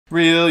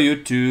Real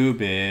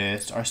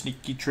YouTubers are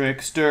sneaky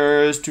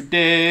tricksters.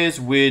 Today's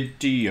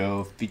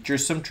video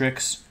features some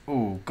tricks.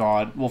 Oh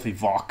god, Wolfey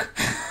Vok.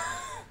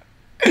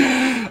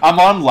 I'm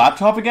on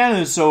laptop again,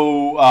 and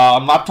so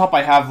on laptop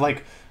I have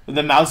like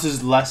the mouse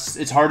is less,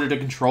 it's harder to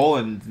control,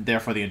 and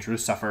therefore the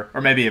intros suffer,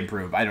 or maybe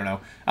improve. I don't know.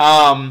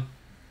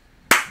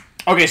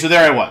 Okay, so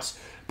there I was.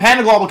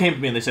 Panda Global came to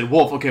me and they said,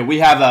 Wolf, okay, we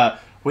have a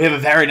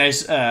very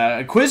nice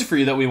quiz for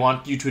you that we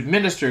want you to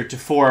administer to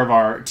 4 of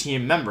our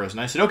team members. And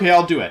I said, okay,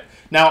 I'll do it.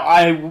 Now,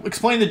 I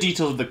explained the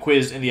details of the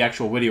quiz in the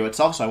actual video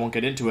itself, so I won't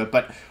get into it.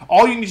 But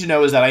all you need to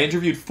know is that I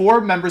interviewed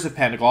 4 members of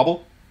Panda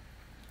Global.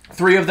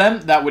 3 of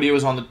them, that video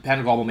is on the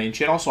Panda Global main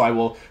channel, so I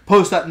will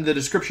post that in the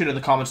description and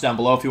the comments down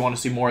below if you want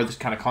to see more of this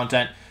kind of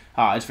content.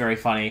 It's very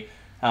funny.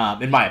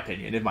 In my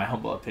opinion, in my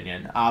humble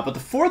opinion. But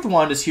the 4th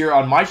one is here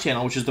on my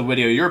channel, which is the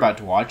video you're about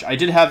to watch. I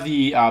did have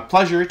the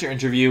pleasure to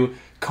interview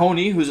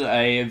Coney, who's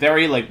a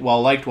very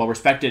well-liked,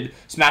 well-respected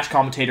Smash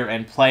commentator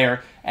and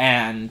player,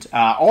 and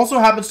also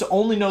happens to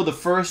only know the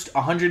first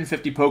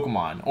 150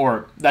 Pokemon,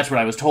 or that's what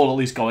I was told at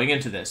least going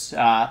into this.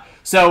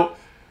 So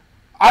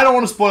I don't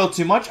want to spoil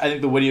too much. I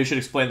think the video should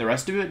explain the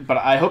rest of it, but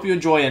I hope you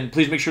enjoy, and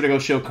please make sure to go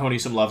show Coney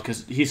some love,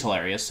 because he's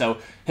hilarious. So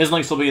his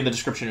links will be in the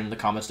description and in the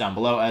comments down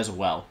below as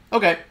well.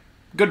 Okay.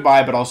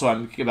 Goodbye, but also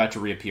I'm about to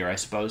reappear, I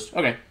suppose.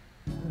 Okay.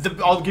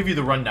 I'll give you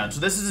the rundown. So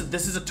this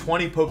is a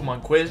 20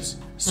 Pokemon quiz.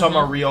 Some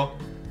are real,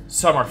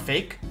 some are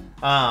fake.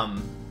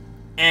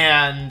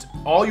 And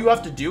all you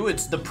have to do,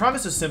 the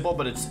premise is simple,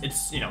 but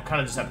it's you know,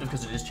 kind of deceptive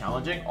because it is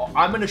challenging.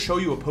 I'm going to show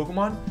you a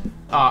Pokemon.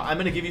 I'm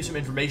going to give you some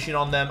information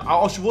on them.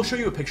 We'll show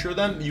you a picture of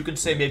them. You can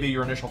say maybe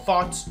your initial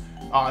thoughts.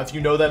 If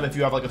you know them, if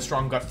you have like a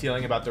strong gut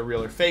feeling about they're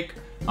real or fake.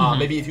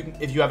 Maybe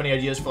if you have any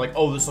ideas for like,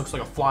 oh, this looks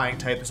like a flying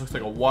type, this looks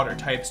like a water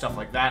type, stuff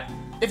like that.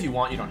 If you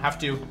want, you don't have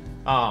to.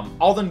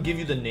 I'll then give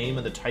you the name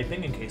and the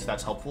typing in case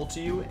that's helpful to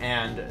you,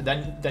 and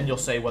then you'll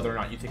say whether or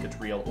not you think it's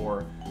real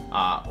or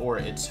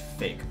it's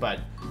fake. But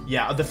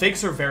yeah, the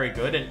fakes are very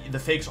good, and the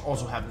fakes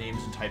also have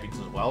names and typings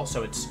as well.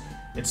 So it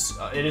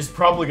is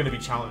probably going to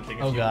be challenging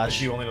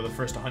if you only know the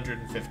first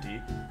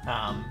 150.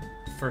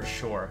 For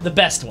sure. The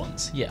best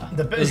ones, yeah.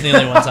 Those are the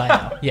only ones I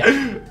know.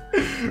 Yeah.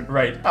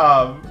 Right.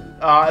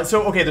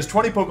 So okay, there's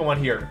 20 Pokemon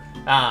here.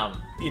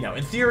 You know,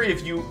 in theory,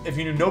 if you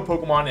knew no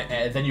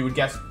Pokemon, then you would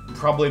guess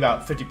probably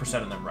about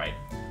 50% of them right.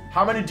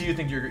 How many do you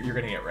think you're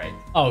gonna get right?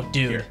 Oh,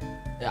 dude. Here.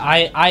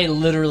 I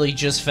literally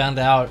just found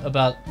out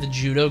about the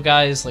judo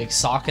guys, like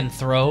sock and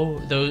throw.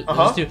 Those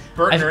two.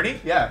 Bert and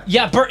Ernie? Yeah.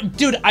 Yeah,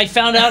 dude, I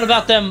found out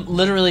about them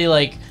literally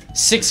like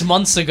 6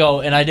 months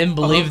ago, and I didn't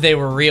believe they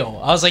were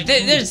real. I was like,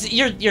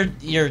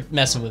 you're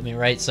messing with me,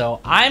 right? So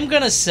I'm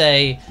gonna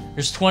say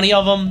there's 20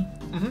 of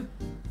them.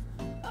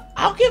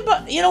 I'll give,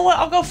 you know what?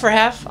 I'll go for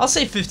half. I'll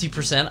say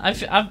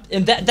 50%.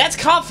 And that's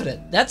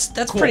confident. That's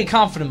cool. Pretty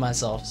confident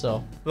myself.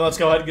 So well, let's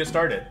go ahead and get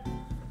started.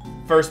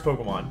 First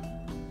Pokemon.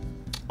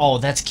 Oh,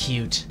 that's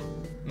cute.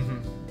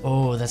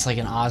 Oh, that's like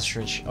an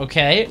ostrich.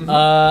 Okay.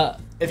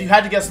 If you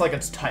had to guess like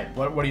its type,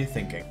 what are you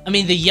thinking? I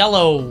mean, the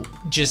yellow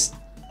just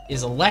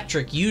is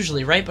electric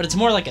usually, right? But it's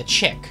more like a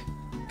chick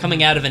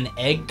coming out of an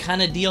egg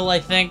kind of deal, I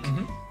think.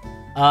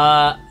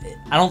 I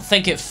don't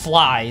think it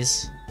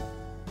flies.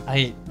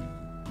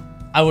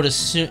 I would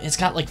assume it's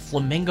got like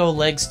flamingo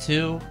legs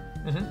too.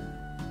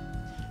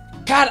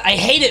 God, I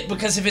hate it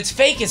because if it's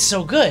fake, it's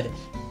so good.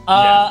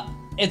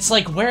 It's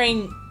like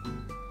wearing.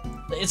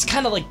 It's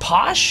kind of like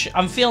posh.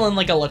 I'm feeling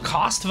like a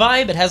Lacoste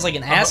vibe. It has like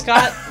an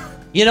ascot.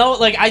 You know,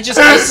 like I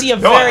see a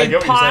very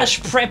posh,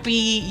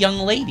 preppy young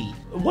lady.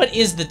 What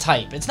is the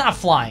type? It's not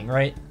flying,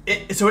 right?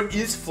 So it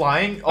is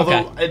flying,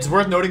 although it's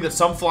worth noting that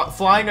some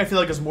flying I feel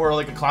like is more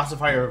like a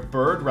classifier of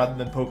bird rather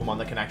than Pokemon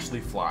that can actually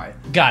fly.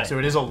 Got it. So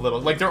it is a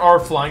little, like there are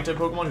flying type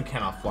Pokemon who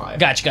cannot fly.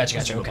 Gotcha.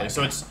 Okay.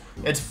 So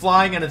it's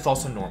flying and it's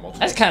also normal.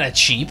 That's kind of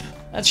cheap.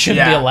 That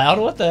shouldn't be allowed.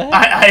 What the heck?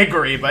 I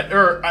agree, but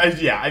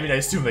yeah, I mean I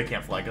assume they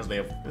can't fly because they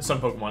have some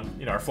Pokemon,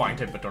 you know, are flying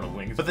type but don't have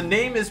wings. But the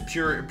name is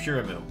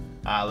Purimu,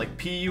 like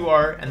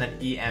P-U-R and then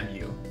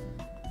E-M-U.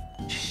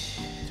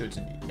 So it's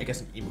I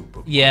guess an emu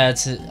Pokemon. Yeah,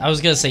 I was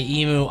gonna say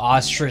emu,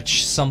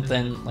 ostrich,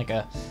 something like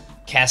a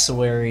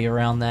cassowary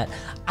around that.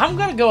 I'm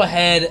gonna go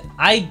ahead.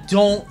 I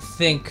don't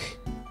think,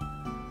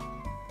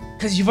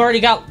 because you've already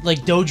got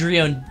like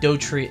Dodrio and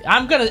Dotry.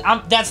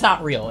 That's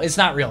not real. It's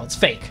not real. It's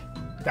fake.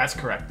 That's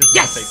correct. This is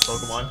a fake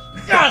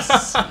Pokemon.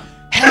 Yes.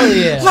 Hell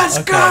yeah. Let's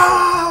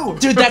go,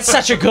 dude. That's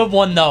such a good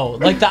one though.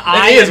 Like the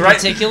eye in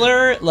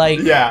particular. Like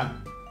yeah.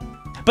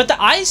 But the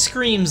eye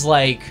screams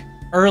like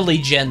early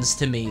gens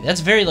to me.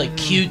 That's very like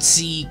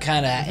cutesy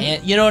kind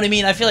of, you know what I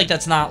mean? I feel like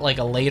that's not like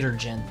a later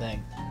gen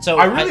thing. So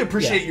I really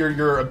appreciate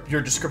your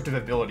descriptive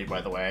ability, by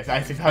the way. I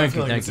have a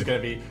feeling this is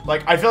going to be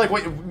like, I feel like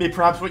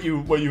perhaps what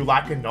you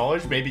lack in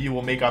knowledge, maybe you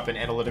will make up in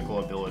analytical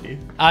ability.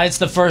 It's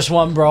the first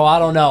one, bro. I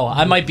don't know.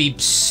 I might be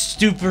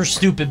super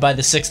stupid by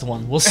the 6th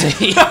one. We'll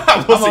see.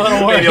 We'll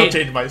see. Maybe I'll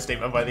change my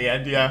statement by the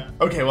end. Yeah.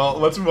 Okay. Well,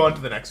 let's move on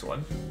to the next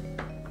one.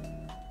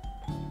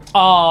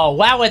 Oh,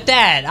 wow, at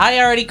that. I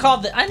already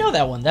called it. I know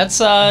that one. That's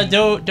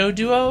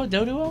Doduo?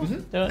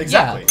 Exactly.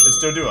 Yeah.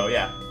 It's Doduo,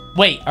 yeah.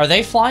 Wait, are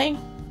they flying?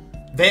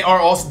 They are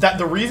also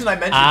the reason I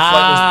mentioned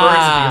Flightless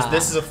Birds is because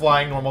this is a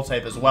flying normal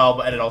type as well,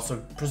 but it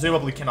also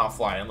presumably cannot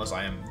fly unless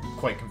I am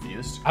quite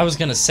confused. I was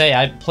gonna say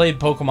I played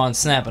Pokemon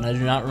Snap and I do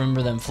not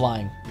remember them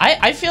flying.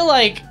 I feel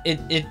like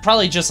it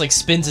probably just like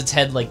spins its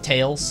head like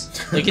Tails,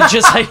 like it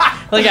just like a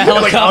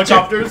helicopter. Like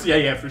helicopters?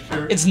 Yeah, for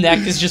sure. Its neck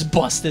is just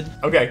busted.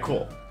 Okay,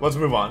 cool. Let's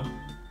move on.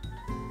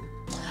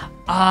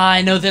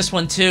 I know this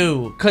one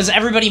too, because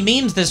everybody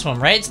memes this one,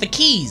 right? It's the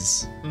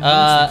keys. It's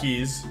the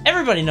keys.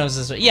 Everybody knows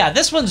this one. Yeah,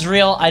 this one's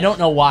real. I don't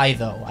know why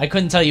though. I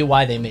couldn't tell you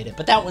why they made it,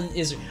 but that one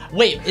is.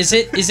 Wait, is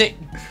it?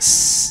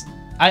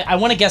 I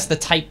want to guess the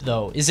type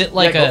though. Is it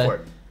like go for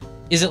it.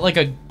 Is it like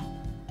a?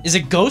 Is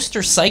it ghost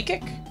or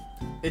psychic?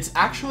 It's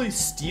actually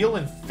Steel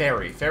and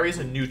Fairy. Fairy is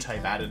a new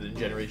type added in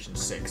Generation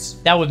 6.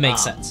 That would make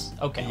sense.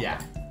 Okay.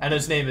 Yeah, and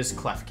his name is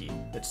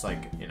Klefki. It's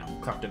like, you know,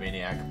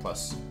 kleptomaniac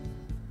plus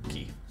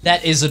key.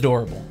 That is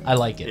adorable. I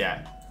like it.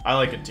 Yeah, I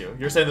like it too.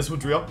 You're saying this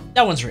one's real?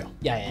 That one's real.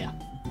 Yeah.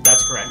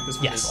 That's correct. This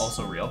one is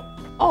also real.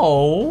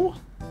 Oh.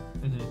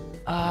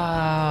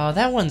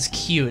 That one's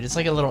cute. It's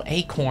like a little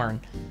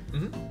acorn.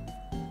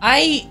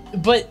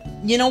 But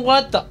you know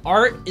what? The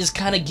art is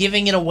kind of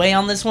giving it away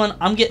on this one.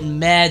 I'm getting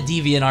mad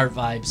DeviantArt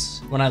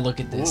vibes when I look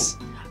at this.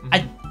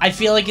 I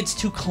feel like it's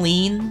too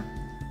clean.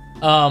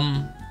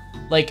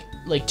 Like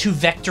too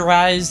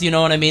vectorized, you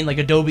know what I mean? Like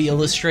Adobe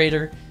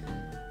Illustrator.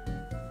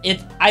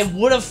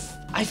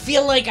 I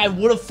feel like I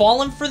would have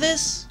fallen for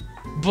this,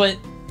 but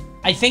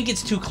I think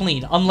it's too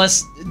clean,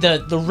 unless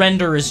the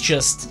render is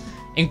just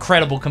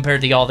incredible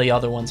compared to all the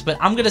other ones. But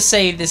I'm gonna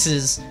say this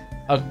is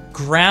a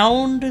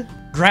ground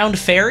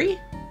fairy?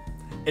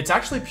 It's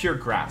actually pure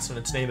grass, and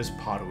its name is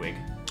Podwig.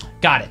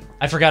 Got it.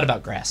 I forgot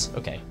about grass.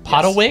 Okay.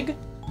 Podwig? Yes.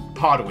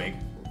 Podwig.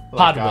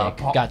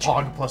 Podwig. Gotcha.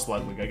 Pog plus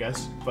Ludwig, I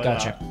guess. But,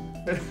 gotcha.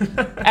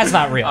 That's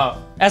not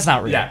real. That's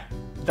not real. Yeah,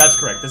 that's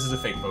correct. This is a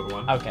fake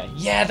Pokemon. Okay.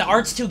 Yeah, the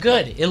art's too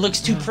good. It looks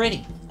too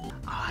pretty.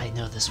 I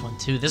know this one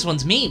too. This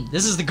one's meme.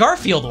 This is the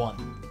Garfield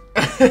one.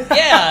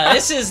 Yeah,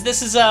 this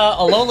is a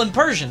Alolan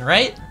Persian,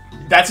 right?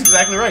 That's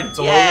exactly right. It's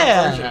a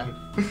Alolan Persian.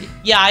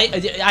 Yeah,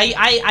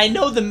 I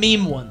know the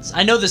meme ones.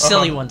 I know the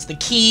silly ones. The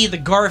Key, the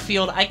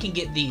Garfield, I can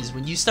get these.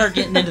 When you start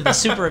getting into the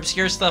super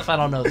obscure stuff, I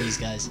don't know these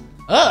guys.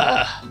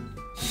 Ugh.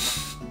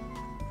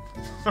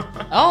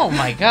 Oh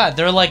my god,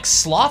 they're like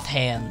sloth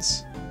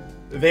hands.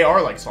 They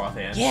are like sloth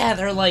hands. Yeah,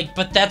 they're like,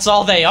 but that's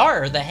all they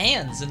are, the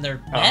hands, and they're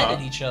mad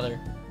at each other.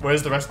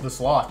 Where's the rest of the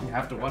sloth? You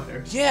have to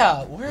wonder.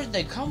 Yeah, where'd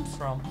they come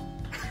from?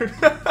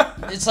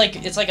 It's like a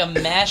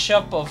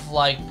mashup of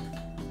like...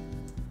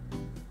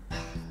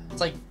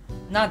 It's like...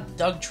 Not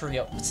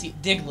Dugtrio. What's the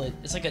Diglett?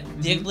 It's like a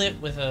Diglett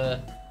with a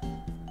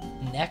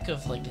neck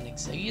of like an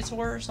Exeggutor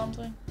or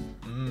something.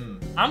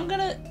 I'm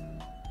gonna.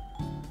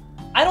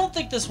 I don't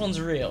think this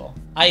one's real.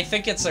 I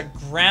think it's a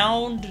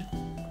ground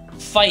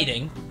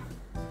fighting.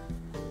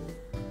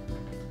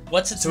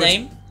 What's its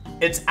name?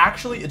 It's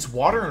actually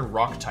water and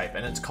rock type,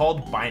 and it's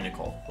called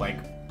Binacle. Like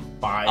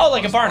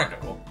like a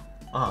barnacle.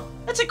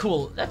 That's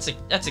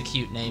a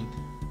cute name.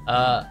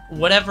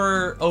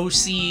 Whatever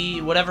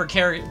OC, whatever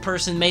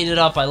person made it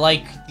up, I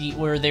like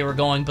where they were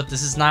going, but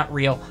this is not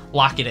real.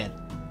 Lock it in.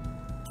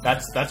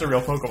 That's a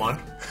real Pokemon.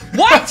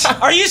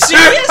 What? Are you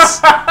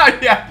serious?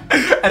 Yeah.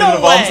 And it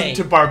evolves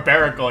into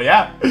Barbaracle.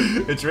 Yeah.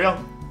 It's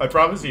real. I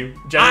promise you.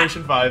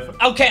 Generation 5.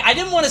 Okay, I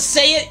didn't want to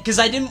say it because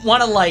I didn't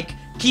want to like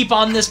keep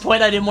on this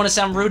point. I didn't want to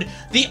sound rude.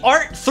 The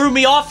art threw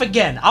me off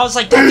again. I was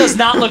like, that does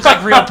not look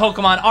like real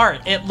Pokemon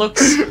art. It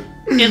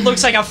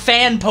looks like a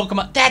fan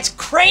Pokemon. That's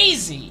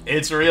crazy.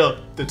 It's real.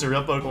 It's a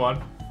real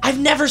Pokemon. I've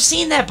never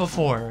seen that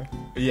before.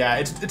 Yeah,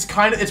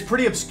 it's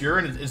pretty obscure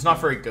and it's not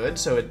very good,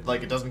 so it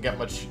doesn't get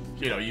much,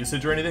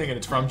 usage or anything, and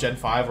it's from Gen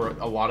 5 where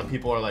a lot of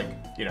people are like,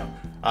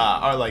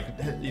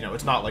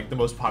 it's not like the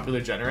most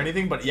popular gen or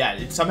anything, but yeah,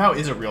 it somehow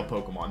is a real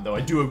Pokemon, though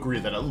I do agree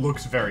that it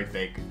looks very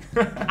fake.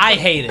 I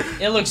hate it.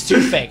 It looks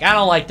too fake. I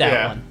don't like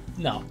that one.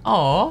 No.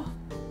 Aww.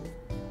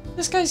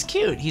 This guy's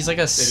cute. He's like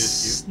a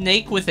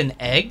snake with an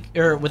egg,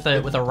 or with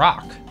a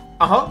rock.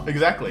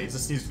 Exactly. He's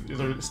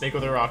a snake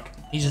with a rock.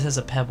 He just has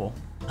a pebble.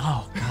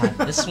 Oh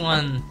god, this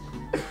one.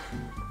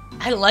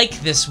 I like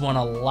this one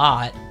a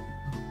lot,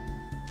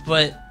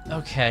 but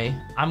okay,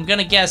 I'm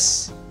gonna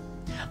guess.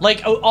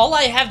 Like all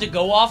I have to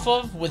go off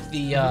of with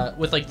the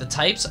with like the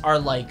types are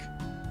like.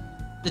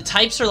 The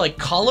types are like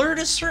colored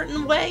a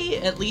certain way,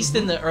 at least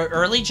in the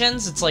early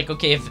gens. It's like,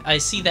 okay, if I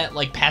see that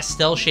like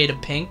pastel shade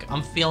of pink,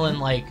 I'm feeling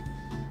like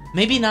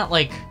maybe not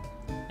like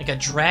a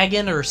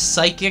dragon or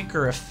psychic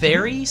or a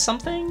fairy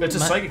something. It's a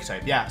psychic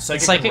type, yeah.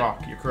 Psychic and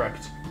rock. You're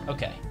correct.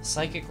 Okay,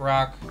 psychic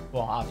rock.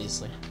 Well,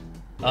 obviously.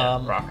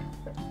 Yeah, rock.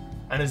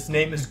 And his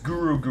name is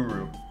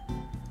Guru.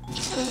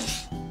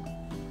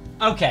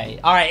 Okay,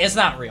 all right, it's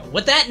not real.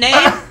 With that name,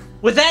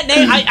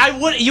 I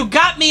would. You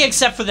got me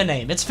except for the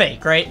name. It's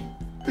fake, right?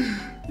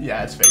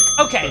 Yeah, it's fake.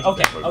 Okay.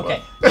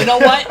 You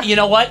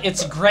know what?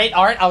 It's great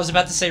art. I was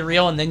about to say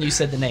real, and then you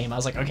said the name. I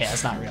was like, okay,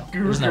 that's not real.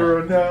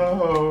 Guru,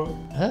 no.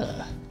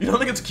 You don't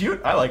think it's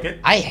cute? I like it.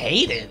 I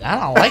hate it. I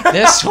don't like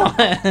this one.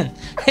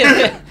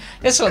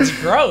 This one's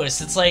gross.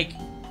 It's like,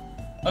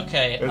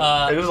 Okay.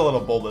 It is a little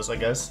bulbous, I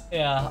guess.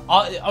 Yeah.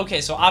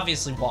 Okay, so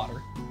obviously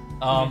water.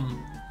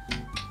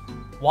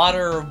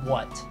 Water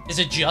what? Is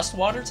it just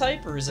water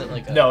type, or is it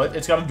like a... No,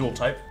 it's got a dual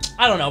type.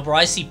 I don't know, bro.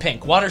 I see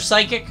pink. Water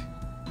psychic?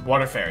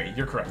 Water fairy.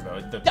 You're correct,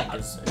 though. The pink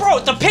is... Bro,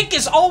 the pink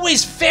is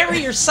always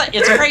fairy or psychic.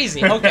 It's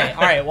crazy. Okay,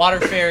 alright.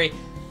 Water fairy.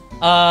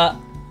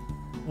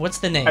 What's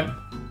the name?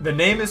 The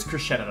name is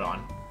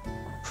Crescenodon.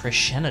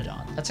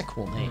 Crescenodon. That's a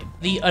cool name.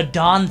 The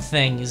Adon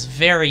thing is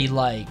very,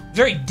 like,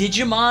 very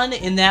Digimon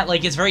in that,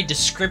 like, it's very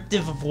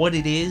descriptive of what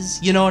it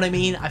is. You know what I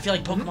mean? I feel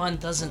like Pokemon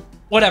doesn't...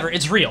 Whatever,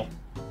 it's real.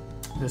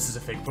 This is a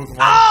fake Pokemon.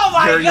 Oh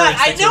my god,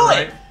 I knew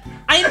right? it!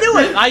 I knew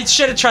it! I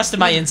should have trusted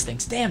my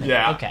instincts. Damn it.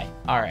 Yeah. Okay,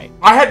 alright.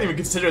 I hadn't even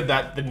considered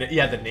that, the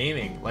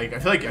naming. Like, I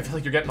feel like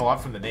you're getting a lot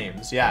from the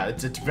names. Yeah,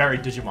 it's very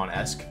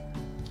Digimon-esque.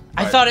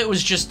 I thought it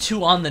was just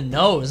too on the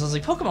nose. I was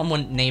like, Pokemon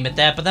wouldn't name it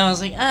that, but then I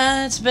was like,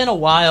 it's been a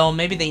while.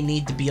 Maybe they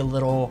need to be a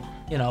little,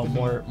 you know,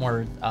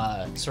 more,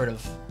 sort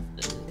of,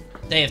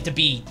 they have to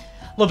be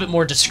a little bit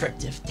more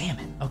descriptive. Damn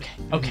it.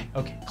 Okay.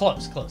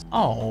 Close.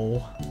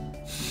 Oh.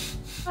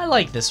 I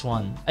like this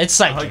one. It's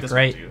psychic, I like this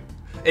right? one too.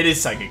 It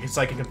is psychic. It's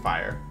psychic and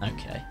fire.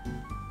 Okay.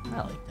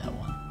 I like that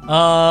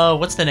one.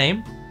 What's the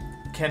name?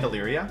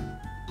 Candelaria.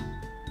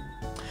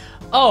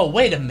 Oh,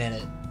 wait a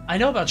minute. I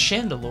know about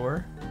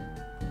Chandelure.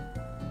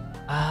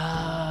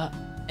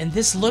 And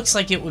this looks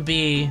like it would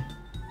be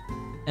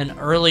an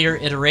earlier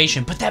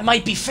iteration, but that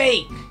might be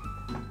fake.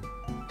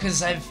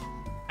 Cause I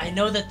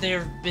know that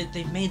they've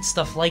made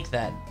stuff like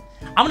that.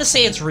 I'm gonna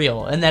say it's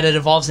real and that it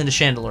evolves into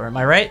Chandelure. Am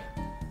I right?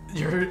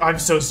 I'm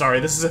so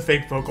sorry. This is a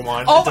fake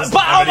Pokemon. Oh,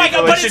 oh my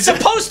god! But it's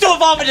supposed to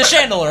evolve into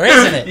Chandelure,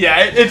 isn't it?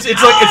 Yeah, it's like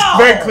it's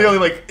very clearly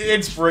like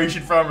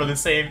inspiration from or the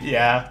same.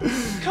 Yeah.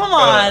 Come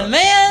on,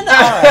 man!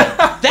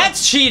 Alright.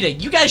 That's cheating.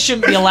 You guys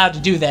shouldn't be allowed to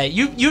do that.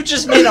 You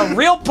just made a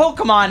real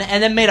Pokemon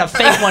and then made a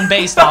fake one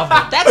based off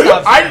of it. That's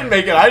not fair. I didn't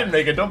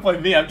make it. Don't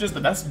blame me. I'm just the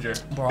messenger.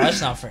 Bro,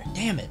 that's not fair.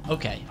 Damn it.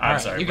 Okay. I'm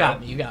sorry, You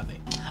got me.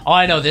 Oh,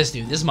 I know this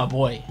dude. This is my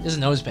boy. This is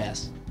Nose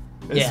Pass.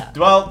 Yeah.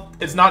 Well,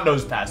 it's not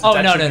Nose Pass. It's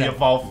actually the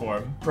evolved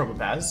form,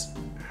 Probopass.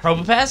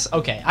 Probopass?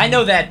 Okay, I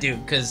know that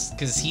dude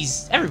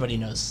because everybody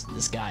knows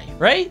this guy,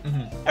 right?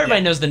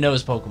 Everybody knows the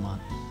nose Pokemon.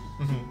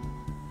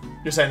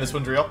 You're saying this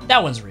one's real?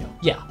 That one's real.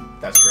 Yeah.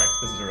 That's correct.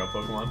 This is a real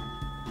Pokemon.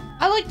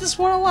 I like this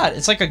one a lot.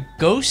 It's like a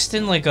ghost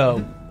in like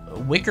a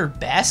wicker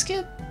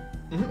basket.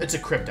 It's a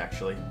crypt,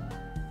 actually.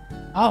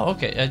 Oh,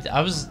 okay.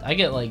 I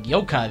get like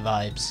yokai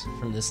vibes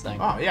from this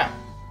thing. Oh yeah.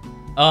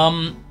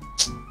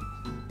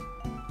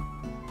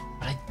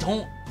 I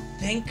don't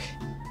think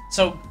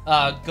so.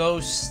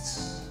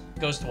 Ghost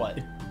what?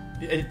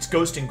 It's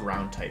ghost and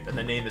ground type, and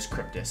the name is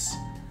Cryptis.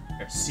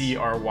 Cryptise.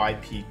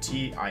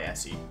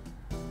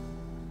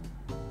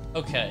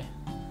 Okay.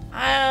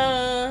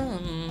 I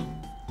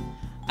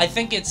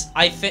think it's.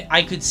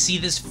 I could see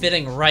this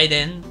fitting right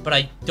in, but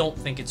I don't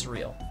think it's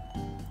real.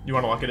 You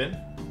want to lock it in?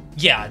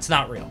 Yeah, it's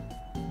not real.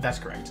 That's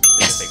correct.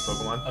 It's a fake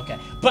Pokemon. Okay,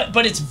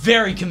 but it's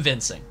very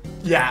convincing.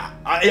 Yeah,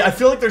 I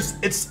feel like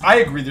I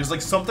agree. There's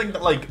like something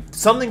that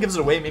something gives it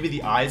away. Maybe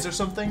the eyes or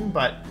something,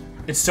 but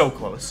it's so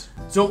close.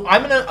 So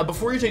I'm gonna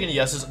before you take any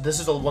guesses, this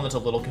is the one that's a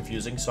little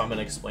confusing. So I'm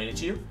gonna explain it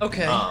to you.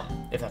 Okay.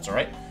 If that's all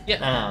right.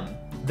 Yeah.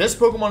 This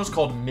Pokemon is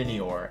called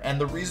Minior, and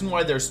the reason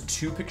why there's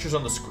two pictures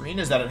on the screen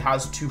is that it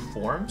has two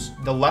forms.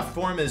 The left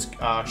form is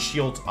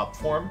Shields Up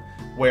form,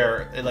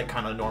 where it like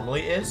kind of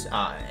normally is,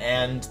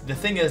 and the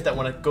thing is that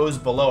when it goes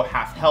below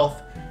half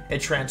health, it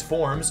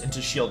transforms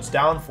into Shields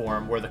Down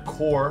form, where the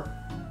core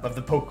of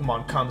the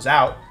Pokemon comes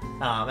out,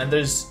 and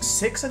there's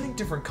 6, I think,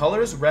 different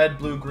colors: red,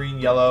 blue, green,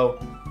 yellow.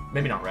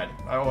 Maybe not red,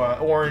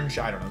 orange,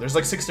 I don't know. There's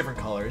like 6 different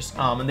colors,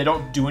 and they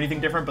don't do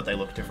anything different, but they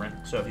look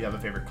different. So if you have a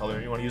favorite color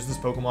and you want to use this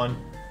Pokemon,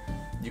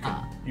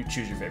 you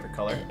choose your favorite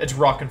color. It's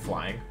rock and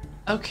flying.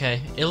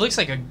 Okay, it looks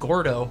like a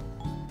Gordo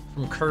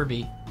from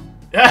Kirby.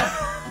 Yeah,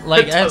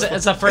 like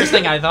that's the first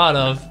thing I thought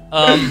of.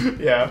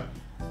 Yeah,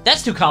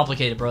 that's too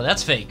complicated, bro.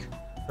 That's fake,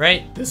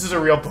 right? This is a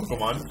real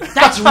Pokemon.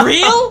 That's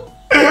real?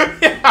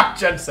 Yeah,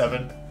 Gen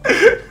 7.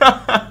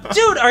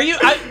 Dude, are you?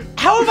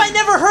 How have I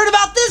never heard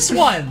about this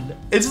one?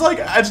 It's like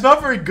it's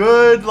not very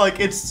good. Like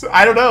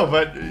I don't know,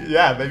 but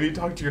yeah, maybe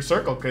talk to your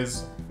circle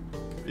because.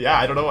 Yeah,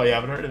 I don't know why you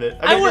haven't heard of it.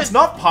 I mean, it's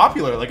not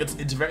popular. Like it's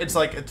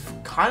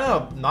kind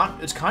of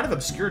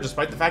obscure,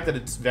 despite the fact that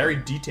it's very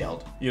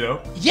detailed. You know?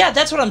 Yeah,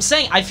 that's what I'm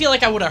saying. I feel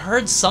like I would have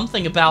heard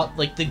something about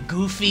like the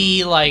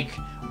goofy, like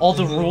all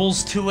the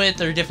rules to it.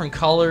 They're different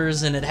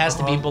colors, and it has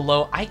to be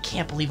below. I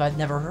can't believe I've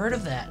never heard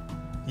of that.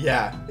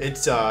 Yeah, it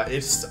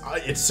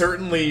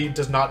certainly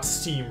does not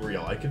seem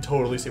real. I can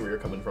totally see where you're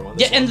coming from on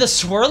this. Yeah, and the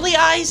swirly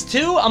eyes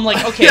too. I'm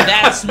like, okay,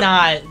 that's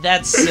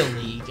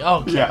silly.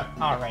 Okay, yeah.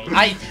 All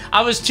right.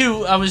 I was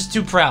too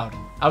proud.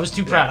 I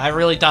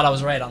really thought I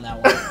was right on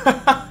that one.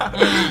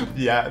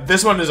 Yeah,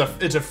 this one is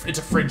it's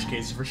a fringe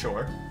case for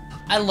sure.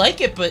 I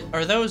like it, but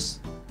are those?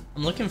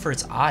 I'm looking for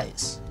its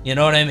eyes. You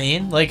know what I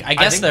mean? Like, I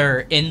guess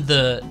they're in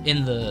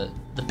the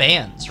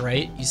bands,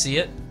 right? You see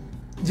it?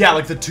 Yeah,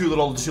 like the two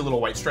little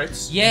white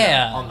stripes.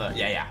 Yeah. On the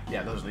yeah,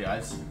 those are the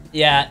eyes.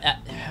 Yeah.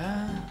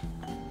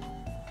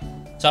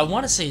 So I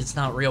want to say it's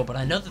not real, but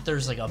I know that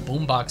there's like a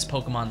boombox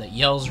Pokemon that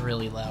yells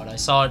really loud. I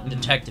saw it in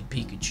Detective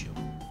Pikachu.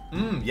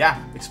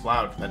 Yeah,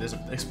 Exploud.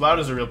 Exploud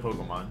is a real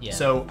Pokemon. Yeah.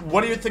 So,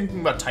 what are you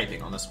thinking about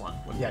typing on this one?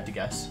 If you had to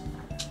guess.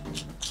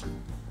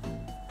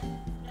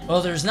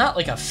 Well, there's not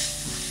like a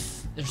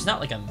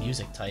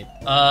music type.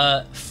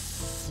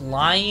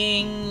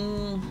 Flying.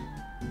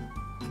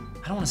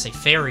 I don't want to say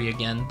fairy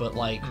again, but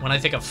like when I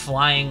think of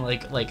flying,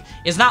 like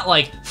it's not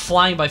like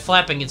flying by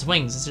flapping its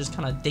wings. It's just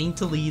kind of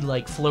daintily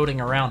like floating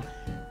around.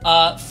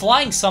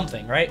 Flying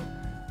something, right?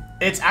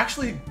 It's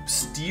actually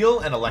steel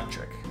and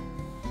electric.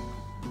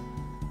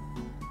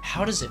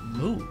 How does it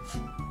move?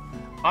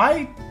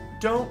 I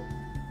don't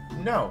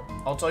know.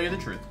 I'll tell you the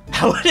truth.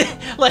 How would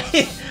it,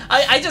 like,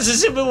 I just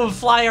assume it would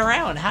fly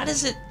around. How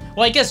does it?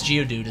 Well, I guess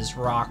Geodude is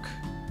rock.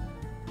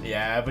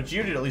 Yeah, but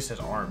Geodude at least has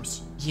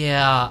arms.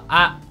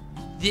 Yeah,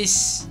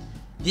 this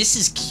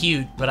is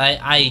cute, but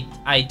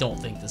I don't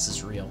think this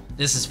is real.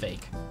 This is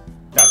fake.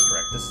 That's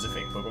correct. This is a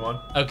fake Pokemon.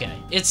 Okay,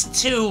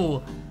 it's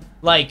too,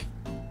 like,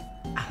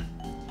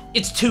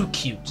 it's too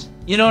cute.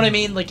 You know what I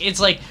mean? Like, it's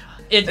like.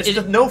 It's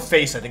the no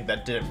face, I think,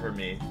 that did it for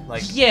me.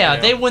 Like, yeah, you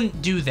know? they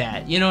wouldn't do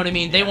that. You know what I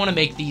mean? They want to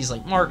make these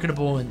like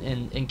marketable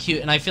and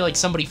cute. And I feel like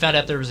somebody found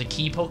out there was a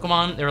key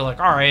Pokemon. They were like,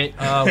 "All right,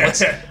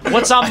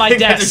 what's on my desk?"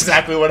 That's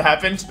exactly what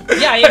happened.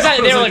 Yeah,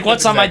 exactly. They were like,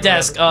 "What's on my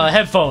desk?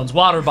 Headphones,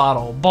 water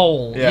bottle,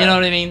 bowl." Yeah. You know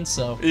what I mean?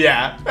 So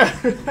yeah,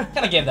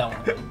 kind of gave that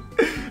one.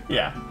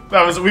 Yeah,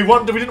 that was we didn't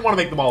want to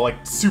make them all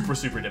like super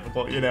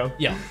difficult, you know?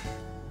 Yeah.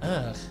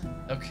 Ugh.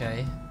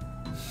 Okay.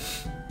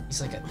 He's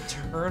like a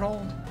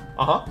turtle.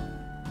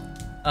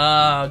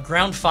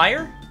 Ground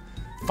fire?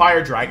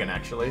 Fire Dragon,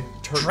 actually.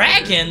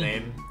 Dragon?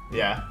 Name.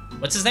 Yeah.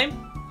 What's his name?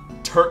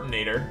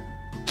 Turtonator.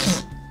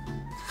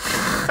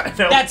 I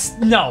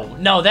know.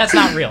 No, that's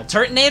not real.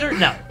 Turtonator?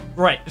 No.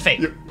 Right,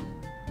 fake.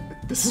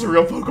 This is a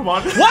real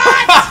Pokemon.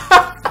 What?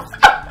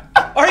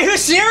 Are you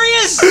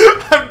serious?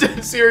 I'm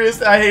dead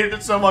serious. I hated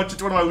it so much.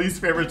 It's one of my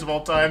least favorites of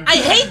all time. I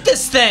hate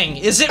this thing.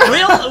 Is it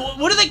real?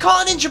 What do they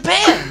call it in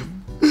Japan?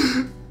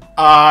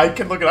 I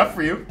can look it up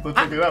for you. Let's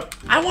look it up.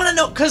 I want to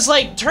know, cause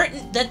like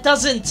that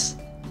doesn't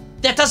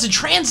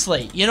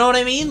translate. You know what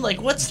I mean?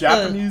 Like, what's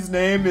Japanese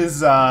name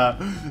is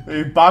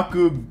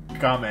Bakugames.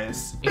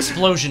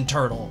 Explosion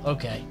turtle.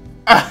 Okay.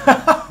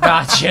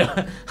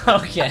 Gotcha.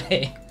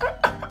 Okay.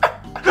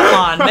 Come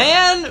on,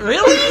 man.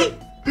 Really?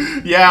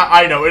 Yeah,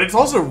 I know, and it's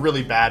also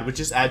really bad, which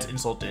just adds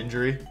insult to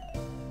injury.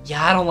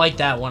 Yeah, I don't like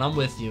that one. I'm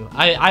with you.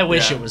 I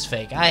wish it was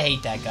fake. I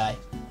hate that guy.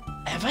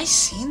 Have I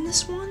seen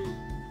this one?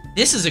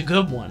 This is a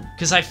good one,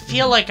 because I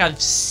feel like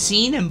I've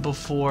seen him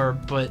before,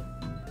 but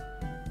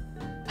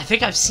I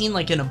think I've seen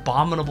like an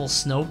abominable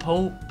snow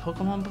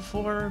Pokemon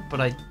before,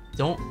 but I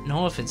don't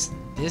know if it's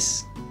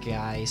this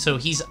guy. So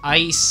he's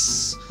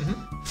ice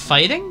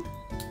fighting?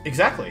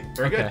 Exactly.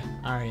 Very good.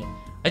 All right.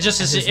 I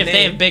just if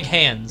they have big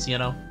hands, you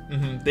know?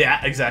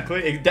 Yeah,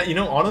 exactly. You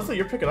know, honestly,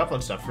 you're picking up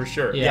on stuff for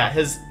sure. Yeah,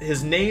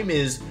 his name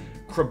is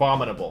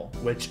Crabominable,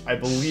 which I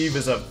believe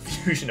is a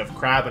fusion of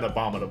crab and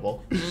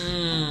abominable.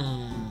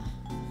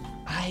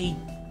 I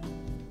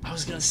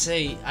was gonna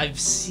say, I've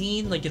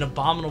seen like an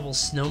abominable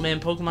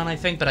snowman Pokemon, I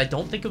think, but I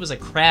don't think it was a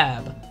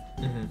crab.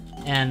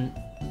 And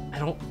I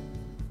don't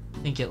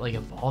think it like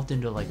evolved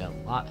into like a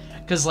lot,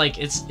 because like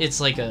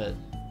it's like a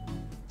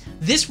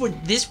this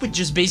would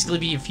just basically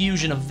be a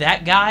fusion of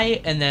that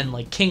guy and then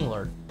like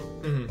Kingler.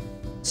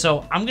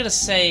 So I'm gonna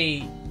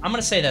say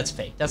that's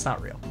fake. That's not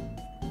real.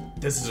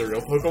 This is a real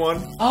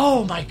Pokemon?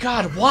 Oh my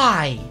god,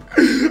 why?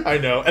 I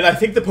know, and I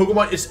think the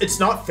Pokemon, it's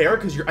not fair,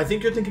 because I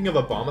think you're thinking of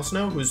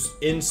Abomasnow, who's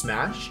in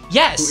Smash.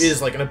 Yes! Who is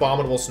like an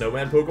abominable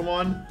snowman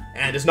Pokemon,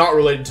 and is not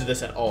related to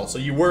this at all. So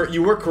you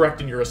were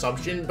correct in your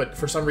assumption, but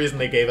for some reason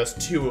they gave us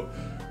two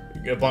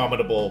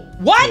abominable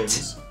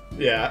names.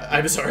 Yeah,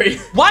 I'm sorry.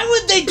 Why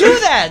would they do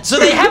that? So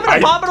they have an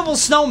abominable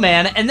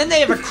snowman, and then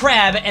they have a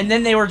crab, and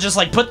then they were just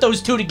like, put those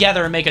two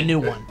together and make a new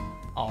one.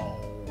 Oh.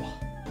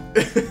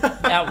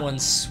 That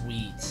one's sweet.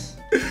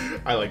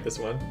 I like this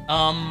one.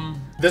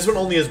 This one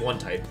only has one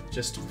type,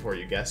 just before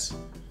you guess.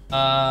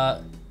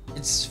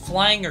 It's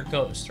flying or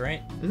ghost,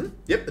 right?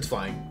 Yep, it's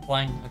flying.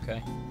 Flying,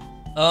 okay.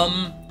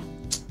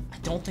 I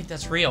don't think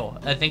that's real.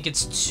 I think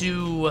it's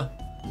too...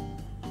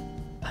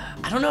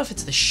 I don't know if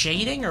it's the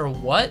shading or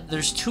what.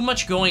 There's too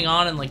much going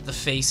on in like the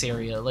face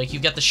area. Like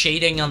you've got the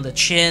shading on the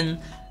chin,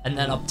 and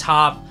then up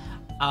top,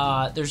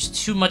 there's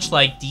too much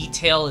like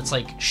detail. It's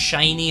like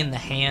shiny in the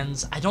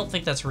hands. I don't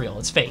think that's real.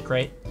 It's fake,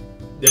 right?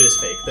 It is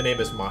fake. The name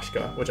is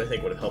Moshka, which I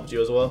think would have helped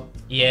you as well.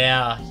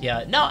 Yeah.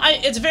 No,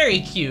 it's very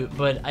cute,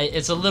 but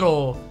it's a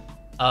little...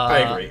 I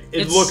agree.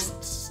 It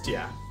looks...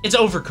 Yeah. It's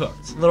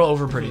overcooked. A little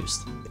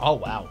overproduced. Oh,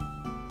 wow.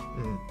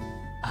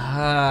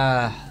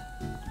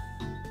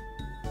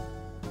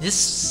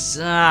 This...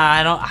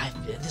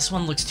 this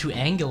one looks too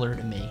angular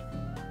to me.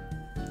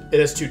 It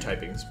has two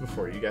typings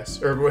before you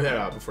guess. Or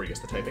before you guess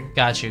the typing.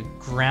 Got you.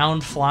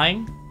 Ground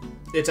flying?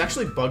 It's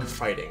actually bug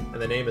fighting,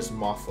 and the name is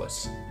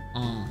Mothless.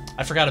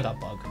 I forgot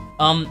about Bug.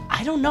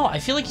 I don't know. I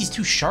feel like he's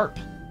too sharp.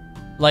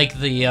 Like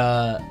the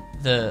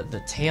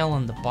tail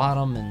and the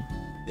bottom and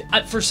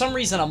For some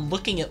reason, I'm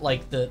looking at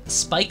like the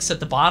spikes at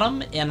the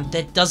bottom, and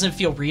that doesn't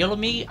feel real to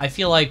me. I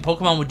feel like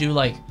Pokemon would do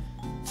like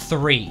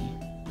 3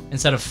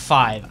 instead of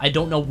 5. I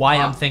don't know why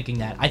I'm thinking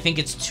that. I think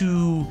it's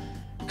too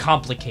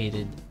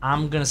complicated.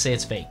 I'm gonna say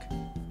it's fake.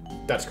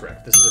 That's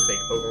correct. This is a fake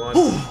Pokemon.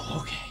 Ooh,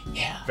 okay,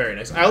 yeah. Very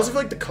nice. I also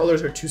feel like the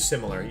colors are too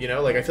similar, you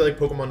know? Like, I feel like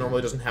Pokemon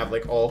normally doesn't have,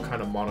 like, all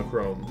kind of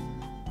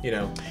monochrome, you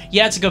know?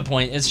 Yeah, it's a good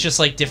point. It's just,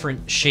 like,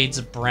 different shades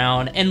of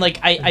brown. And, like,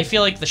 I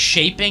feel like the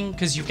shaping,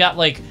 because you've got,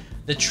 like,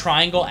 the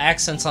triangle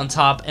accents on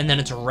top, and then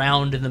it's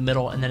round in the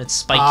middle, and then it's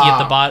spiky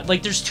at the bottom.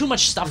 Like, there's too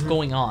much stuff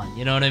going on,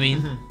 you know what I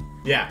mean?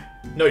 Yeah.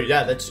 No,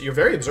 yeah, you're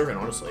very observant,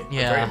 honestly.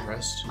 Yeah. I'm very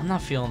impressed. I'm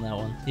not feeling that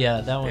one.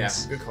 Yeah, that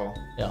one's... Yeah, good call.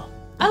 Yeah.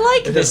 I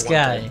like this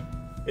guy. Type.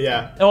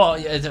 Yeah. Oh,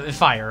 yeah, it's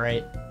fire,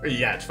 right?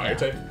 Yeah, it's fire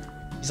type.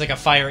 He's like a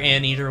fire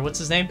anteater. What's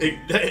his name?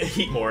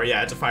 Heatmore,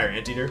 yeah, it's a fire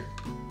anteater.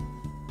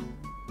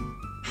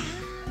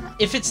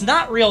 If it's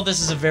not real,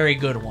 this is a very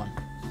good one.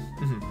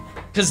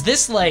 Because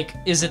this, like,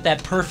 is at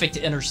that perfect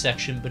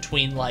intersection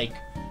between, like,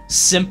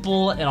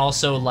 simple and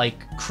also, like,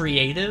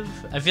 creative.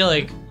 I feel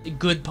like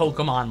good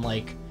Pokemon,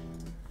 like,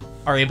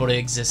 are able to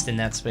exist in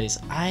that space.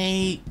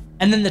 And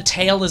then the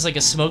tail is like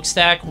a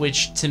smokestack,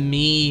 which to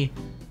me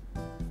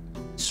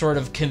sort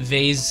of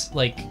conveys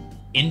like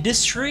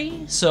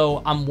industry.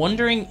 So I'm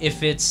wondering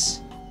if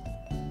it's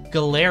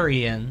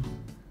Galarian,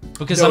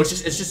 because no, it's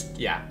just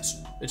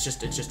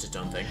its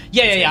own thing.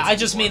 Yeah. I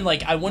just mean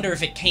like I wonder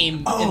if it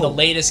came in the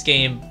latest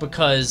game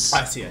because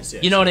I see.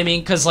 You know what I mean?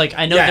 Because like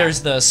I know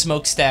there's the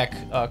smokestack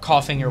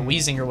coughing or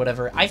wheezing or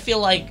whatever. I feel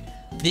like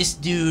this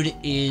dude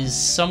is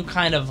some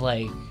kind of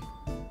like.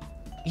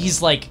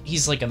 He's like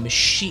a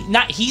machine.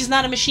 He's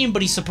not a machine,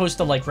 but he's supposed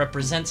to like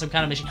represent some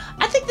kind of machine.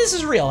 I think this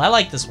is real. I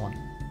like this one.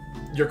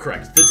 You're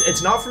correct.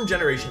 It's not from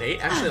Generation 8.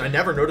 Actually, I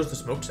never noticed the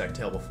smokestack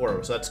tail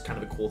before, so that's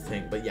kind of a cool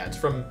thing. But yeah, it's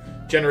from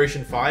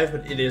Generation 5,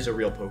 but it is a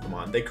real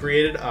Pokemon. They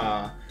created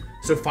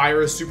so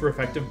fire is super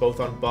effective both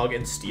on bug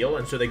and steel,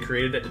 and so they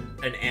created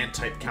an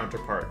ant-type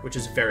counterpart, which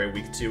is very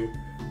weak to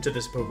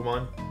this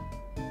Pokemon.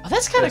 Oh,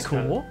 that's kind of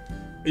cool.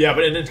 Yeah,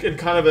 but in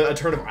kind of a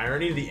turn of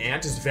irony, the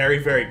ant is very,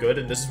 very good,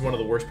 and this is one of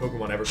the worst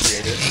Pokemon ever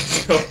created.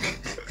 So,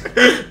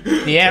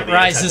 the ant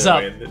rises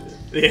up.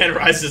 The ant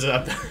rises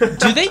up.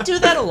 Do they do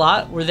that a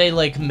lot, where they,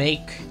 like,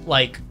 make,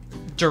 like,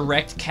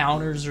 direct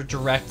counters or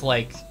direct,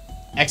 like,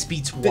 X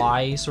beats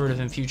Y sort of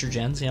in future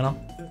gens, you know?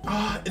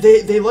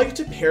 They like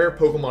to pair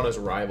Pokemon as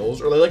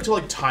rivals, or they like to,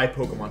 like, tie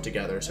Pokemon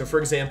together. So, for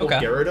example,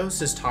 Gyarados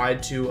is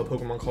tied to a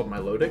Pokemon called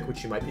Milotic,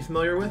 which you might be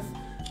familiar with.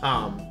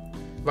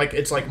 Like,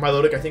 it's like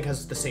Milotic, I think,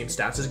 has the same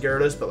stats as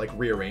Gyarados, but, like,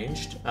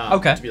 rearranged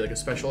to be, like, a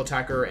special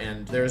attacker.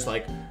 And there's,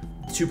 like,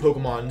 2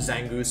 Pokemon,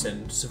 Zangoose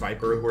and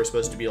Seviper, who are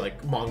supposed to be,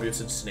 like, Mongoose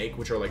and Snake,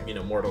 which are, like, you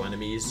know, mortal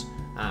enemies.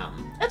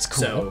 That's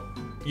cool. So,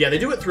 yeah, they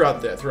do it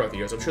throughout the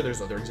years. I'm sure there's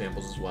other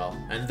examples as well.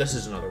 And this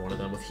is another one of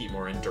them with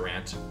Heatmore and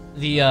Durant.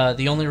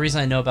 The only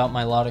reason I know about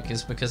Milotic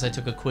is because I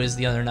took a quiz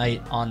the other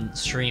night on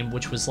stream,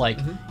 which was like,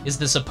 is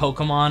this a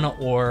Pokemon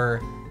or...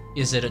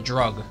 is it a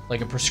drug,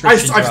 like a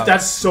prescription drug?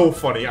 That's so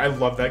funny. I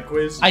love that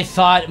quiz. I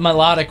thought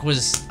Milotic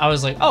was... I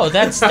was like, oh,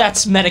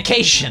 that's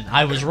medication.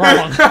 I was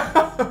wrong.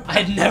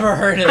 I'd never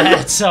heard of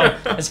that, so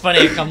it's funny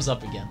it comes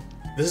up again.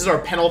 This is our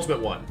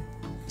penultimate one.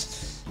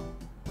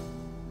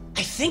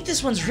 I think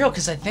this one's real,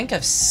 because I think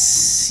I've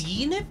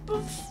seen it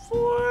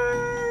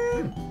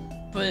before,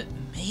 but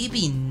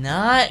maybe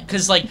not,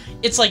 because, like,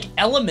 it's, like,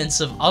 elements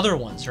of other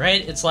ones,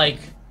 right? It's, like,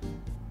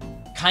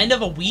 kind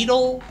of a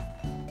Weedle...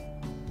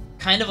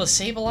 kind of a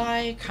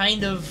Sableye,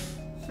 kind of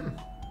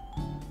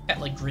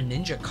got like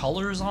Greninja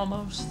colors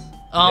almost.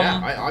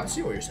 Yeah, I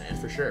see what you're saying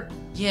for sure.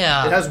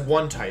 Yeah, it has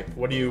one type.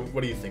 What are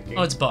you thinking?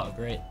 Oh, it's Bug,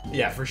 right?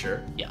 Yeah, for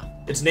sure. Yeah,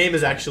 its name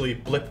is actually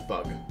Blip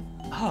Bug.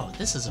 Oh,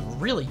 this is a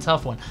really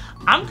tough one.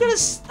 I'm gonna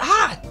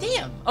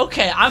damn.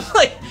 Okay,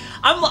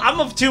 I'm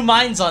of two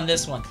minds on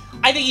this one.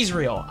 I think he's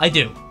real. I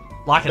do.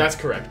 Lock it. That's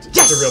correct.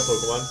 Yes! It's a real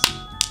Pokemon.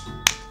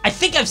 I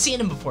think I've seen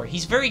him before.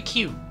 He's very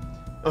cute.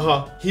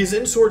 He's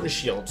in Sword and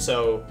Shield,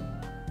 so.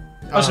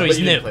 So he's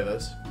new. Didn't play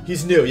those.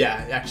 He's new,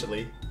 yeah,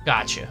 actually.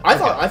 Gotcha. I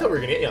thought we were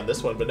gonna get you on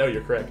this one, but no,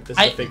 you're correct. This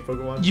is a fake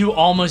Pokemon. You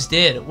almost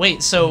did.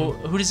 Wait, so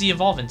who does he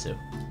evolve into?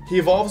 He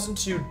evolves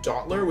into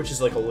Dottler, which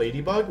is like a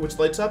ladybug, which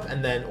lights up,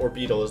 and then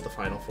Orbeetle is the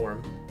final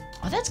form.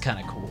 Oh, that's kind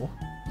of cool.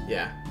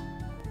 Yeah.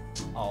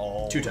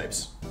 Oh. 2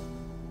 types.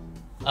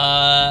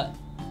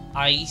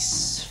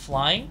 Ice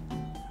flying?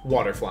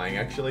 Water flying,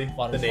 actually.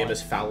 Water the flying. name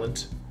is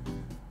Falent.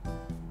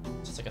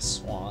 It's like a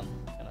swan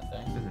kind of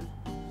thing.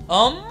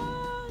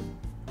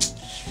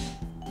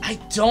 I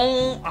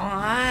don't...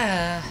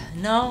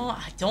 no,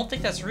 I don't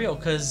think that's real,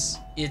 because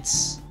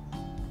it's...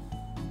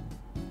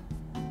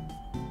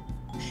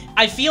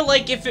 I feel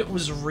like if it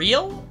was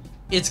real,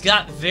 it's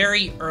got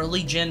very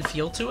early gen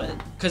feel to it,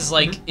 because,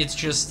 like, it's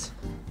just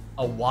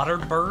a water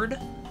bird,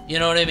 you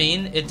know what I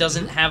mean? It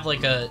doesn't have,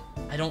 like, I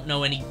don't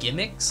know any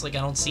gimmicks, like,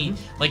 I don't see,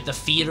 like, the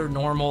feet are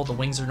normal, the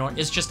wings are normal,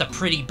 it's just a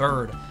pretty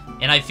bird,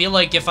 and I feel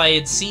like if I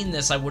had seen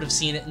this, I would have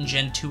seen it in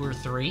Gen 2 or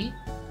 3,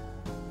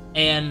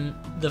 and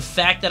the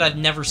fact that I've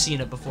never seen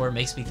it before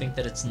makes me think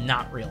that it's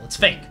not real, it's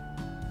fake.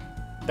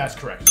 That's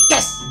correct.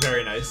 Yes!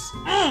 Very nice.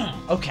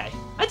 Okay.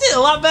 I did a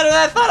lot better than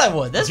I thought I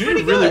would. That's pretty You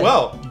did good. really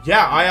well.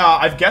 Yeah,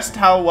 I've guessed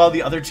how well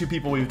the other two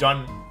people we've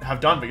done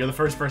have done, but you're the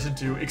first person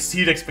to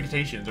exceed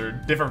expectations or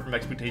differ from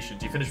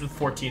expectations. You finished with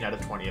 14 out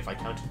of 20, if I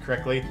counted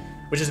correctly,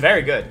 which is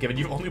very good, given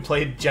you've only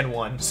played Gen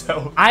 1,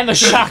 so... I'm as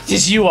shocked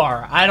as you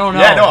are. I don't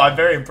know. Yeah, no, I'm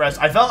very impressed.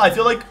 I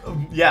feel like,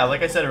 yeah,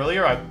 like I said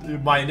earlier,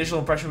 my initial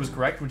impression was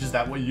correct, which is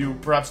that what you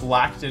perhaps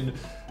lacked in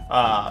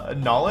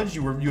knowledge,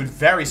 you had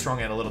very strong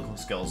analytical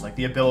skills, like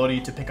the ability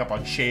to pick up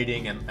on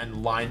shading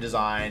and line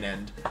design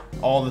and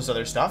all this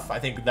other stuff. I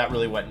think that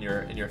really went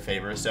in your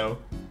favor, so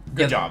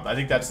good job. I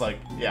think that's like,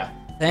 yeah.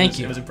 Thank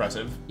you. It was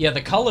impressive. Yeah,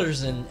 the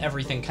colors and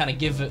everything kind of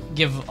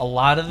give a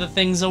lot of the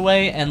things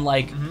away, and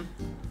like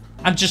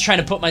I'm just trying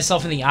to put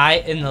myself in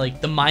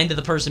the mind of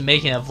the person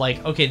making it, of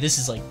like, okay, this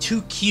is like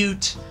too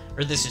cute,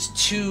 or this is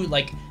too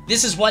like,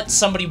 this is what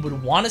somebody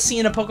would want to see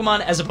in a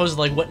Pokemon, as opposed to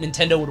like what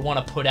Nintendo would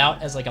want to put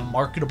out as like a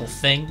marketable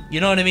thing.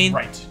 You know what I mean?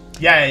 Right.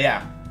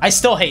 Yeah. I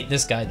still hate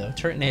this guy though,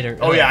 Turtonator.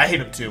 Oh yeah, I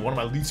hate him too. One of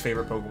my least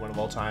favorite Pokemon of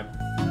all time.